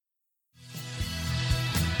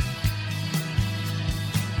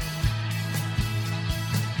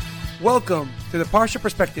Welcome to the Parsha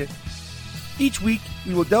Perspective. Each week,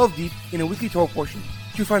 we will delve deep in a weekly Torah portion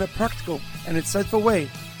to find a practical and insightful way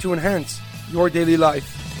to enhance your daily life.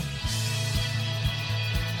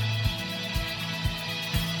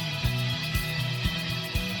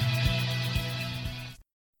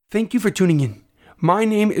 Thank you for tuning in. My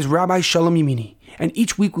name is Rabbi Shalom Yamini, and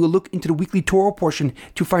each week we will look into the weekly Torah portion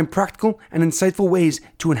to find practical and insightful ways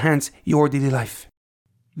to enhance your daily life.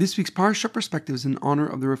 This week's Parsha Perspective is in honor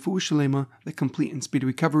of the Refuah Shalema, the complete and speedy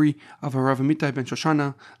recovery of Harav Amitai ben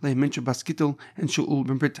Shoshana, Leah Bas Gittel, and Shaul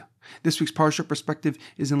ben Britta. This week's Parsha Perspective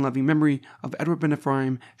is in loving memory of Edward ben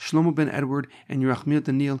Ephraim, Shlomo ben Edward, and Yerachmiel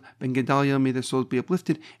Daniel ben Gedalia. May their souls be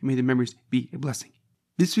uplifted, and may their memories be a blessing.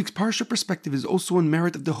 This week's Parsha Perspective is also in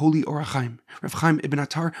merit of the holy Or HaChaim, Rav Chaim ibn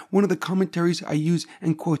Attar, one of the commentaries I use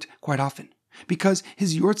and quote quite often. Because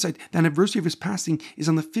his yortzeit, the anniversary of his passing, is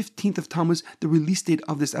on the 15th of Tammuz, the release date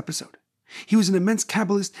of this episode. He was an immense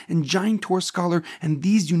Kabbalist and giant Torah scholar, and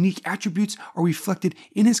these unique attributes are reflected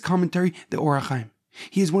in his commentary, the Or HaChaim.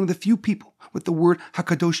 He is one of the few people with the word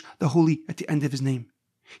HaKadosh, the holy, at the end of his name.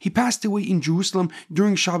 He passed away in Jerusalem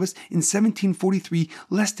during Shabbos in 1743,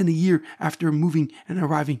 less than a year after moving and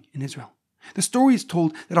arriving in Israel. The story is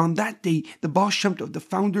told that on that day, the Baal Shem Tov, the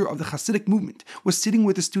founder of the Hasidic movement, was sitting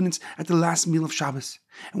with the students at the last meal of Shabbos,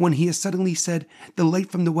 and when he has suddenly said, "The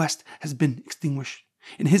light from the west has been extinguished.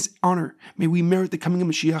 In his honor, may we merit the coming of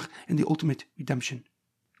Mashiach and the ultimate redemption."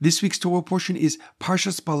 This week's Torah portion is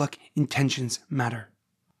Parshas Balak, Intentions Matter.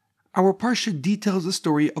 Our Parsha details the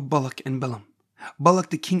story of Balak and Balaam. Balak,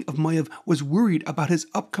 the king of Moab, was worried about his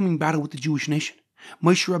upcoming battle with the Jewish nation.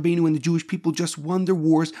 Moshe Rabbeinu and the Jewish people just won their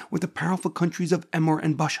wars with the powerful countries of Emor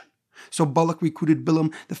and Bashan. So Balak recruited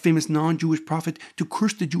Balaam, the famous non-Jewish prophet, to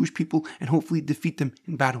curse the Jewish people and hopefully defeat them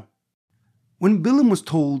in battle. When Balaam was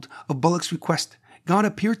told of Balak's request, God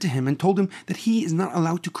appeared to him and told him that he is not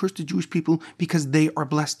allowed to curse the Jewish people because they are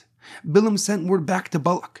blessed. Balaam sent word back to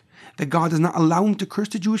Balak that God does not allow him to curse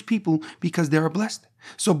the Jewish people because they are blessed.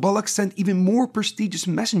 So Balak sent even more prestigious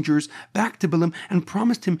messengers back to Balaam and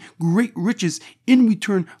promised him great riches in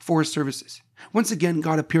return for his services. Once again,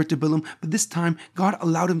 God appeared to Balaam, but this time God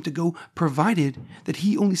allowed him to go, provided that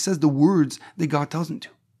he only says the words that God tells him to.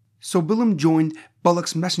 So Balaam joined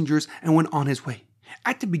Balak's messengers and went on his way.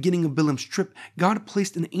 At the beginning of Balaam's trip, God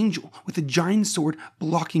placed an angel with a giant sword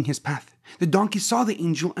blocking his path. The donkey saw the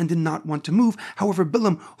angel and did not want to move. However,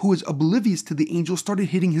 Balaam, who was oblivious to the angel, started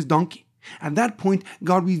hitting his donkey. At that point,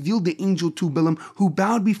 God revealed the angel to Balaam, who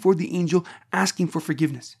bowed before the angel, asking for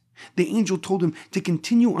forgiveness. The angel told him to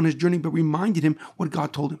continue on his journey, but reminded him what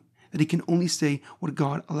God told him, that he can only say what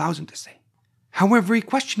God allows him to say. However, a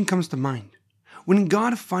question comes to mind. When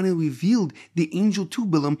God finally revealed the angel to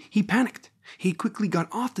Balaam, he panicked. He quickly got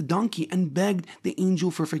off the donkey and begged the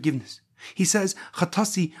angel for forgiveness. He says,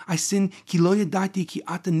 "Chatasi, I sinned, ki lo yadati ki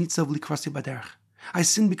ata nitzav likrasi baderech." I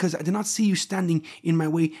sinned because I did not see you standing in my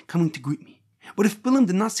way coming to greet me. But if Balaam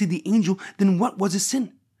did not see the angel, then what was his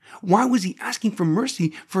sin? Why was he asking for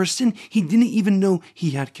mercy for a sin he didn't even know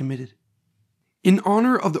he had committed? In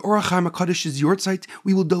honor of the Or HaChaim HaKadesh's yortzeit,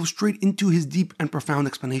 we will delve straight into his deep and profound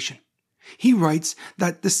explanation. He writes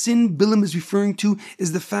that the sin Balaam is referring to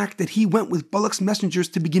is the fact that he went with Balak's messengers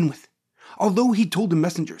to begin with. Although he told the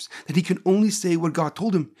messengers that he could only say what God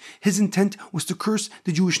told him, his intent was to curse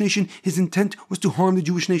the Jewish nation, his intent was to harm the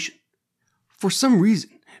Jewish nation. For some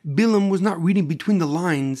reason, Balaam was not reading between the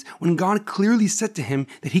lines when God clearly said to him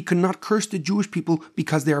that he could not curse the Jewish people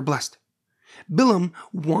because they are blessed. Balaam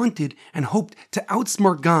wanted and hoped to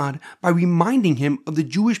outsmart God by reminding him of the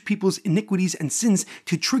Jewish people's iniquities and sins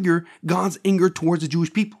to trigger God's anger towards the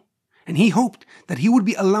Jewish people. And he hoped that he would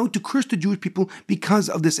be allowed to curse the Jewish people because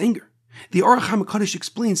of this anger. The Or HaChaim HaKadosh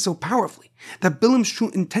explains so powerfully that Balaam's true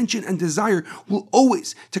intention and desire will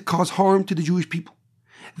always to cause harm to the Jewish people.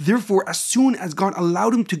 Therefore, as soon as God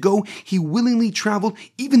allowed him to go, he willingly traveled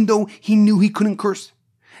even though he knew he couldn't curse.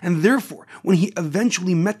 And therefore, when he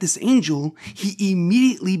eventually met this angel, he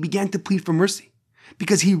immediately began to plead for mercy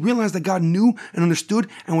because he realized that God knew and understood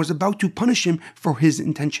and was about to punish him for his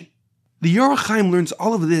intention. The Or HaChaim learns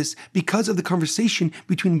all of this because of the conversation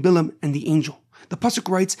between Balaam and the angel. The pasuk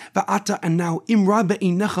writes, "Va'ata, and now imra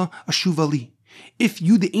be'einecha ashuva li." If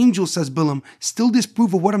you, the angel, says Balaam, still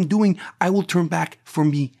disapprove of what I'm doing, I will turn back for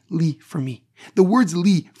me, li, for me. The words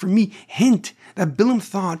li, for me, hint that Balaam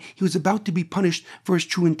thought he was about to be punished for his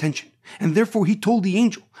true intention. And therefore he told the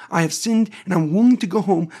angel, I have sinned and I'm willing to go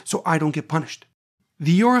home so I don't get punished.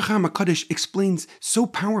 The Or HaChaim HaKadosh explains so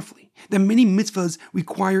powerfully that many mitzvahs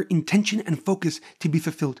require intention and focus to be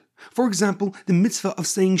fulfilled. For example, the mitzvah of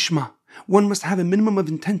saying Shema. One must have a minimum of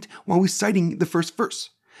intent while reciting the first verse.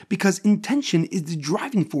 because intention is the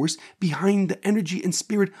driving force behind the energy and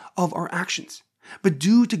spirit of our actions. But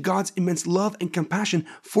due to God's immense love and compassion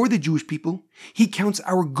for the Jewish people, He counts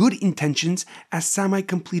our good intentions as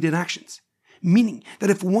semi-completed actions. Meaning that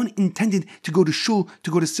if one intended to go to shul,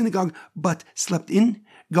 to go to synagogue, but slept in,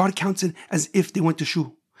 God counts it as if they went to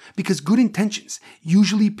shul. Because good intentions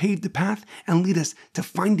usually pave the path and lead us to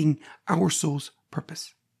finding our soul's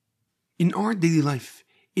purpose. In our daily life,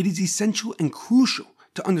 it is essential and crucial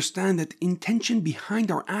to understand that the intention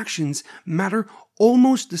behind our actions matter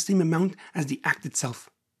almost the same amount as the act itself.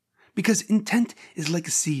 Because intent is like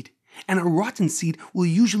a seed, and a rotten seed will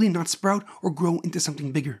usually not sprout or grow into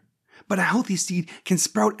something bigger. But a healthy seed can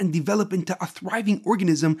sprout and develop into a thriving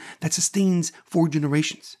organism that sustains for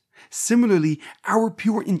generations. Similarly, our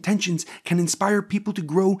pure intentions can inspire people to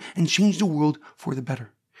grow and change the world for the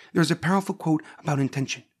better. There's a powerful quote about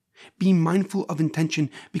intention. Be mindful of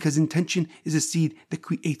intention because intention is a seed that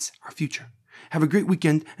creates our future. Have a great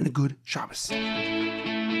weekend and a good Shabbos.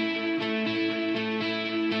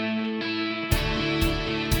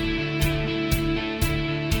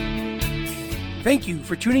 Thank you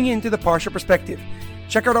for tuning in to The Parsha Perspective.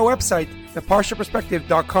 Check out our website,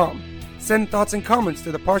 theparshaperspective.com. Send thoughts and comments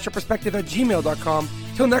to theparshaperspective@gmail.com.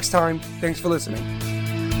 Till next time, thanks for listening.